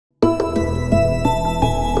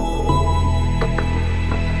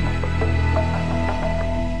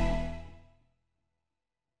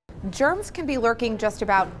Germs can be lurking just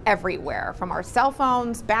about everywhere, from our cell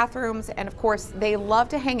phones, bathrooms, and of course, they love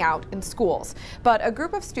to hang out in schools. But a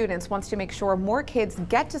group of students wants to make sure more kids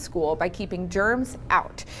get to school by keeping germs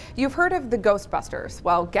out. You've heard of the Ghostbusters.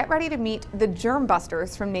 Well, get ready to meet the Germ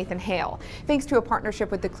Busters from Nathan Hale. Thanks to a partnership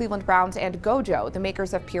with the Cleveland Browns and GOJO, the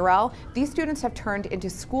makers of Purell, these students have turned into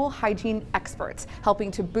school hygiene experts, helping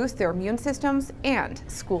to boost their immune systems and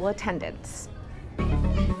school attendance.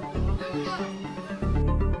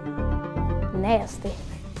 Nasty.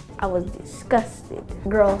 I was disgusted.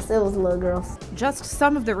 Girls, it was little girls. Just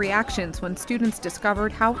some of the reactions when students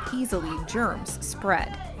discovered how easily germs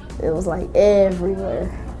spread. It was like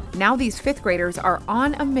everywhere. Now these fifth graders are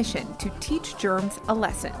on a mission to teach germs a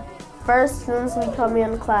lesson. First, as soon as we come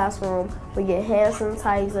in the classroom, we get hand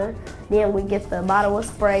sanitizer. Then we get the bottle of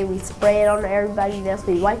spray. We spray it on everybody's desk.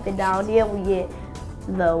 We wipe it down. Then we get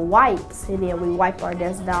the wipes, and then we wipe our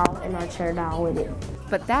desk down and our chair down with it.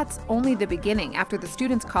 But that's only the beginning after the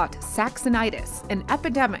students caught Saxonitis, an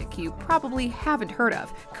epidemic you probably haven't heard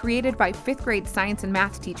of, created by fifth grade science and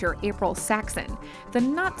math teacher April Saxon. The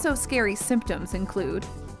not-so-scary symptoms include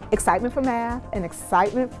excitement for math and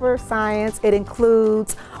excitement for science. It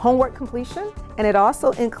includes homework completion, and it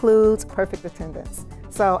also includes perfect attendance.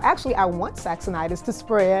 So actually, I want Saxonitis to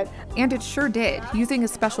spread. And it sure did. Using a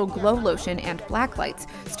special glow lotion and black lights,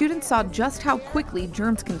 students saw just how quickly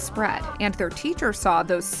germs can spread. And their teachers saw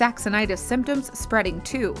those Saxonitis symptoms spreading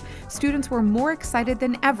too. Students were more excited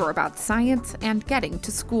than ever about science and getting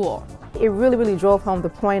to school. It really drove home the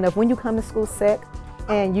point of when you come to school sick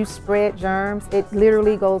and you spread germs, it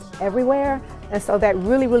literally goes everywhere. And so that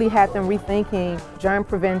really had them rethinking germ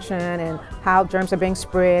prevention and how germs are being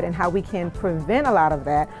spread and how we can prevent a lot of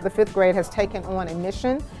that. The fifth grade has taken on a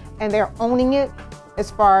mission, and they're owning it as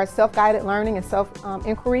far as self-guided learning and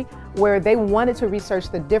self-inquiry, where they wanted to research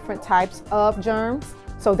the different types of germs.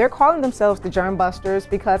 So they're calling themselves the Germ Busters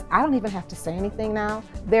because I don't even have to say anything now.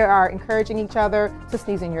 They are encouraging each other to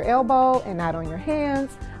sneeze in your elbow and not on your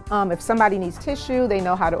hands. If somebody needs tissue, they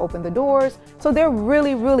know how to open the doors. So they're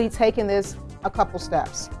really taking this a couple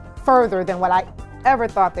steps further than what I ever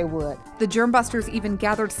thought they would. The Germ Busters even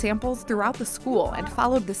gathered samples throughout the school and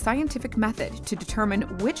followed the scientific method to determine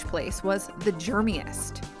which place was the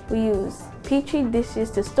germiest. We used Petri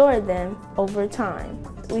dishes to store them over time.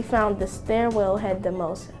 We found the stairwell had the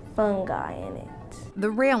most fungi in it.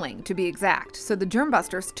 The railing, to be exact, so the Germ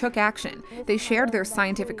Busters took action. They shared their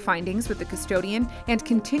scientific findings with the custodian and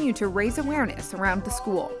continue to raise awareness around the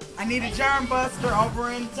school. I need a Germ Buster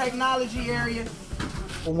over in the technology area.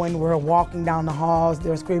 When we're walking down the halls,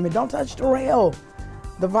 they're screaming, "Don't touch the rail.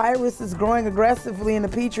 The virus is growing aggressively in the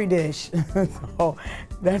Petri dish." So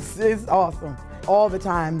it's awesome. All the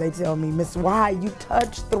time they tell me, "Miss, why you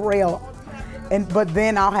touch the rail?" But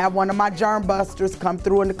then I'll have one of my Germ Busters come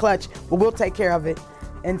through in the clutch. Well, we'll take care of it.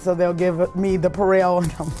 And so they'll give me the Purell.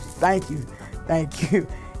 Thank you.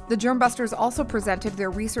 The Germ Busters also presented their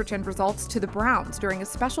research and results to the Browns during a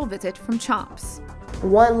special visit from Chomps.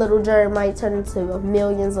 One little germ might turn into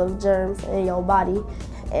millions of germs in your body.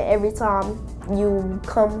 And every time you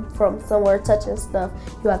come from somewhere touching stuff,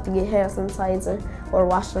 you have to get hand sanitizer or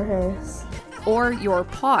wash your hands. Or your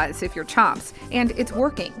paws if you're Chomps. And it's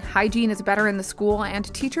working. Hygiene is better in the school and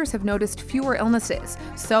teachers have noticed fewer illnesses.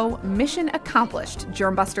 So mission accomplished,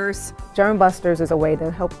 Germ Busters. Germ Busters is a way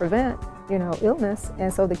to help prevent, illness,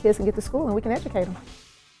 and so the kids can get to school and we can educate them.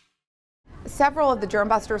 Several of the Germ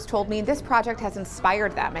Busters told me this project has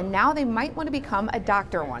inspired them, and now they might want to become a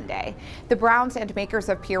doctor one day. The Browns and makers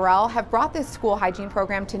of Purell have brought this school hygiene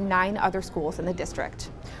program to 9 other schools in the district.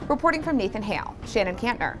 Reporting from Nathan Hale, Shannon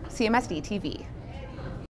Kantner, CMSD TV.